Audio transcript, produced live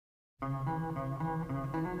You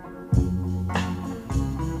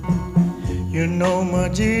know my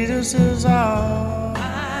Jesus is all.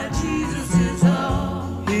 My Jesus is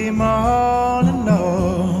all. He my all in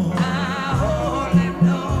all. My all in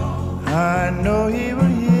all. I know he will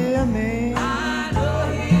hear me. I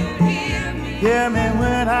know he'll hear me. Hear me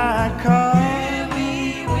when I call. Hear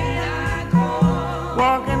me when I call.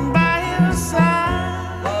 Walking by his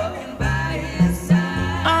side. Walking by his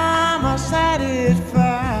side. I'm satisfied.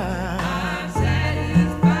 I'm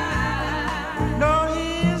satisfied. No,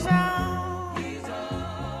 he's all. He's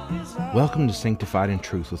all. He's all. Welcome to Sanctified in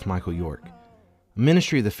Truth with Michael York, a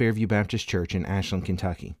ministry of the Fairview Baptist Church in Ashland,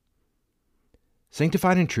 Kentucky.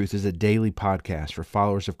 Sanctified in Truth is a daily podcast for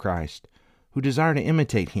followers of Christ who desire to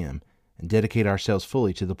imitate Him and dedicate ourselves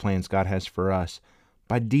fully to the plans God has for us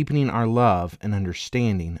by deepening our love and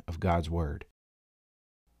understanding of God's Word.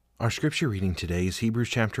 Our scripture reading today is Hebrews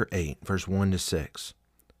chapter 8, verse 1 to 6.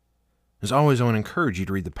 As always, I want to encourage you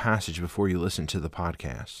to read the passage before you listen to the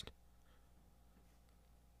podcast.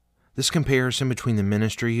 This comparison between the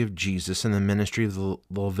ministry of Jesus and the ministry of the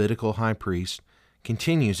Levitical high priest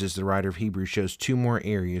continues as the writer of Hebrews shows two more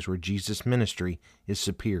areas where Jesus' ministry is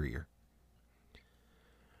superior.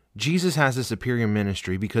 Jesus has a superior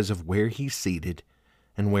ministry because of where he's seated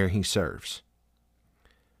and where he serves.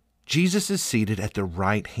 Jesus is seated at the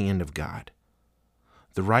right hand of God.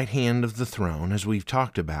 The right hand of the throne, as we've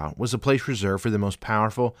talked about, was a place reserved for the most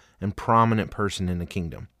powerful and prominent person in the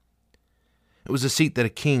kingdom. It was a seat that a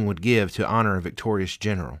king would give to honor a victorious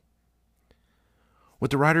general.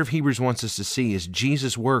 What the writer of Hebrews wants us to see is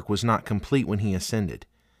Jesus' work was not complete when he ascended.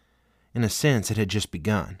 In a sense, it had just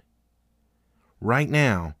begun. Right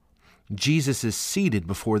now, Jesus is seated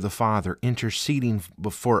before the Father, interceding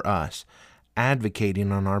before us,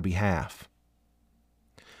 advocating on our behalf.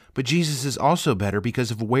 But Jesus is also better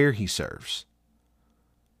because of where he serves.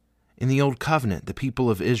 In the Old Covenant, the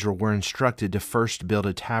people of Israel were instructed to first build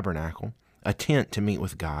a tabernacle, a tent to meet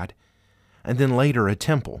with God, and then later a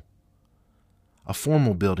temple, a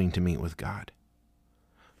formal building to meet with God.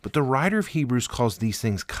 But the writer of Hebrews calls these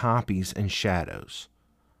things copies and shadows.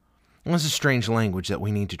 And this is strange language that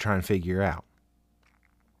we need to try and figure out.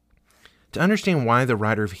 To understand why the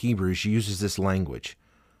writer of Hebrews uses this language,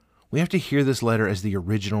 we have to hear this letter as the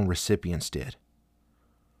original recipients did.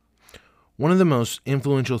 One of the most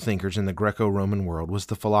influential thinkers in the Greco-Roman world was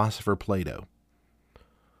the philosopher Plato.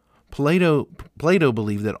 Plato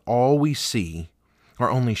believed that all we see are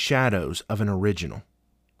only shadows of an original.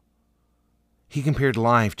 He compared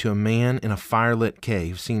life to a man in a firelit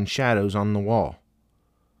cave seeing shadows on the wall.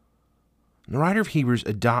 The writer of Hebrews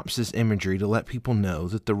adopts this imagery to let people know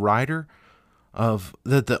that the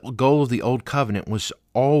goal of the Old Covenant was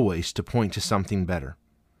always to point to something better.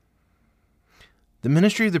 The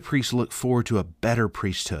ministry of the priest looked forward to a better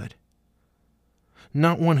priesthood.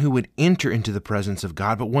 Not one who would enter into the presence of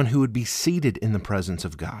God, but one who would be seated in the presence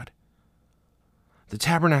of God. The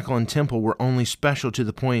tabernacle and temple were only special to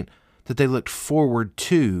the point that they looked forward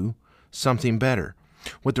to something better.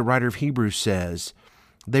 What the writer of Hebrews says,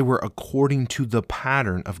 they were according to the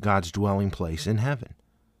pattern of God's dwelling place in heaven.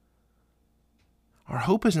 Our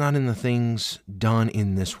hope is not in the things done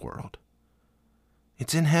in this world.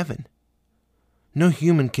 It's in heaven. No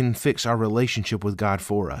human can fix our relationship with God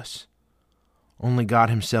for us. Only God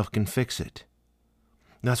himself can fix it.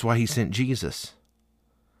 That's why he sent Jesus.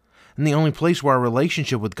 And the only place where our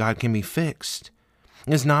relationship with God can be fixed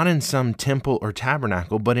is not in some temple or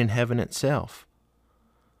tabernacle, but in heaven itself,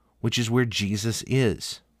 which is where Jesus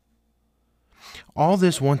is. All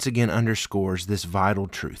this once again underscores this vital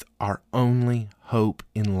truth. Our only hope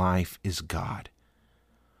in life is God.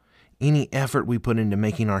 Any effort we put into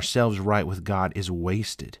making ourselves right with God is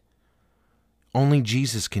wasted. Only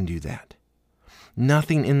Jesus can do that.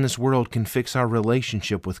 Nothing in this world can fix our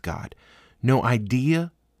relationship with God. No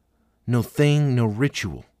idea, no thing, no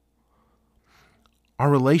ritual. Our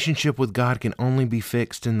relationship with God can only be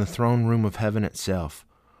fixed in the throne room of heaven itself,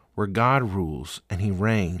 where God rules and he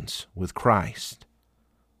reigns with Christ.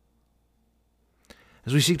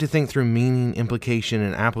 As we seek to think through meaning, implication,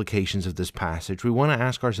 and applications of this passage, we want to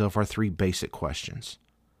ask ourselves our three basic questions.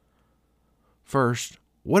 First,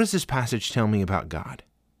 what does this passage tell me about God?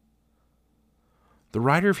 The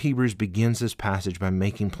writer of Hebrews begins this passage by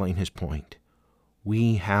making plain his point.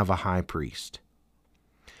 We have a high priest.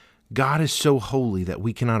 God is so holy that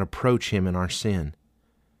we cannot approach him in our sin.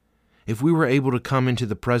 If we were able to come into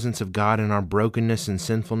the presence of God in our brokenness and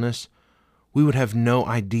sinfulness, we would have no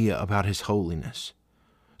idea about his holiness.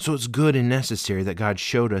 So it's good and necessary that God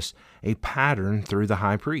showed us a pattern through the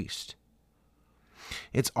high priest.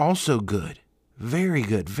 It's also good, Very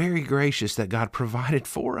good, very gracious that God provided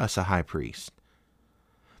for us a high priest.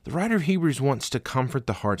 The writer of Hebrews wants to comfort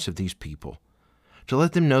the hearts of these people, to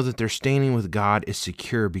let them know that their standing with God is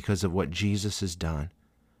secure because of what Jesus has done.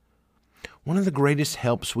 One of the greatest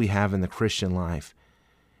helps we have in the Christian life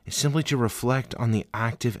is simply to reflect on the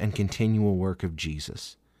active and continual work of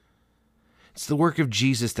Jesus. It's the work of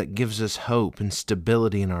Jesus that gives us hope and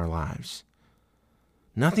stability in our lives.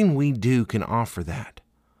 Nothing we do can offer that.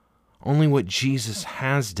 Only what Jesus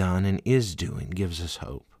has done and is doing gives us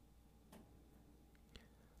hope.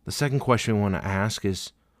 The second question we want to ask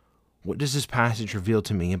is, what does this passage reveal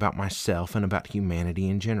to me about myself and about humanity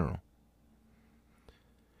in general?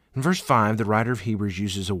 In verse 5, the writer of Hebrews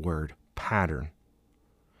uses a word, pattern.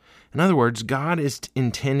 In other words, God is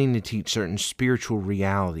intending to teach certain spiritual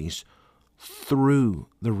realities through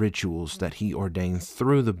the rituals that He ordained,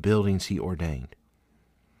 through the buildings He ordained.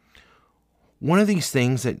 One of these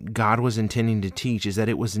things that God was intending to teach is that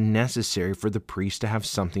it was necessary for the priest to have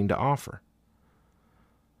something to offer.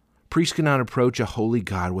 Priests could not approach a holy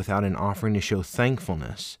God without an offering to show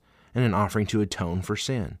thankfulness and an offering to atone for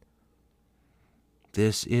sin.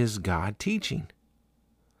 This is God teaching.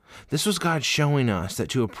 This was God showing us that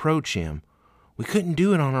to approach Him, we couldn't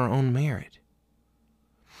do it on our own merit.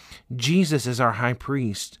 Jesus, as our high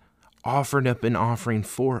priest, offered up an offering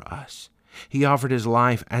for us. He offered His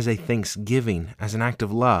life as a thanksgiving, as an act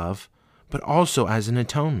of love, but also as an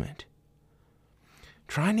atonement.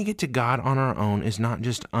 Trying to get to God on our own is not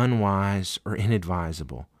just unwise or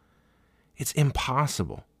inadvisable. It's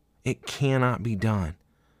impossible. It cannot be done.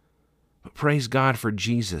 But praise God for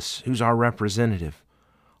Jesus, who's our representative,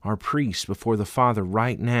 our priest before the Father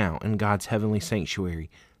right now in God's heavenly sanctuary,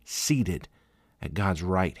 seated at God's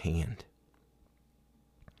right hand.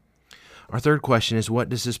 Our third question is, what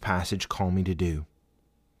does this passage call me to do?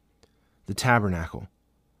 The tabernacle,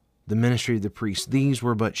 the ministry of the priest, these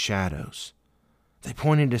were but shadows. They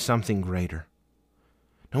pointed to something greater.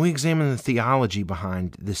 Now we examine the theology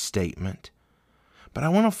behind this statement, but I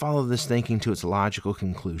want to follow this thinking to its logical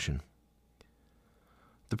conclusion.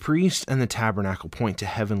 The priest and the tabernacle point to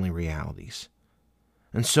heavenly realities,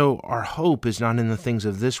 and so our hope is not in the things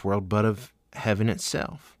of this world, but of heaven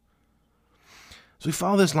itself. As we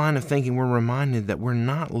follow this line of thinking, we're reminded that we're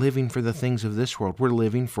not living for the things of this world. We're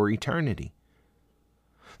living for eternity.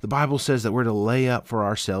 The Bible says that we're to lay up for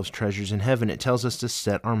ourselves treasures in heaven. It tells us to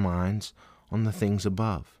set our minds on the things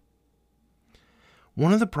above.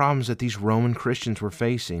 One of the problems that these Roman Christians were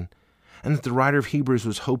facing, and that the writer of Hebrews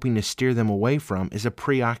was hoping to steer them away from, is a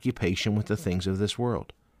preoccupation with the things of this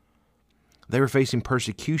world. They were facing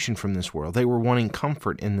persecution from this world. They were wanting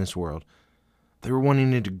comfort in this world. They were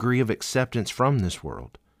wanting a degree of acceptance from this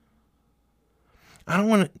world. I don't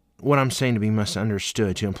want what I'm saying to be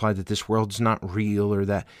misunderstood, to imply that this world is not real or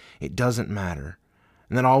that it doesn't matter,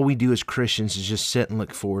 and that all we do as Christians is just sit and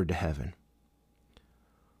look forward to heaven.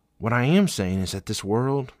 What I am saying is that this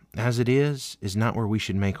world, as it is not where we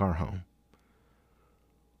should make our home.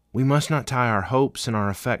 We must not tie our hopes and our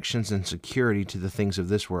affections and security to the things of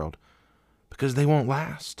this world, because they won't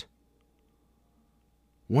last.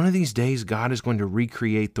 One of these days, God is going to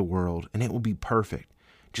recreate the world, and it will be perfect,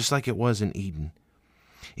 just like it was in Eden.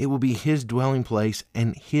 It will be His dwelling place,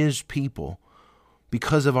 and His people,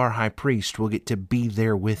 because of our high priest, will get to be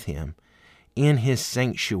there with Him, in His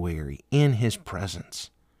sanctuary, in His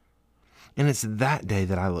presence. And it's that day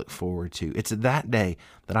that I look forward to. It's that day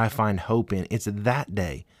that I find hope in. It's that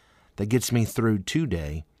day that gets me through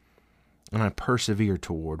today, and I persevere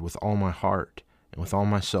toward with all my heart, and with all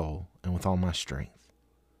my soul, and with all my strength.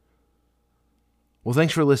 Well,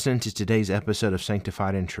 thanks for listening to today's episode of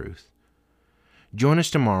Sanctified in Truth. Join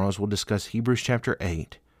us tomorrow as we'll discuss Hebrews chapter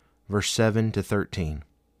 8, verse 7 to 13.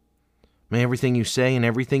 May everything you say and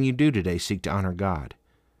everything you do today seek to honor God.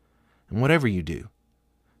 And whatever you do,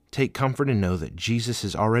 take comfort and know that Jesus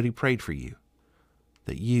has already prayed for you,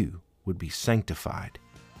 that you would be sanctified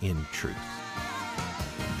in truth.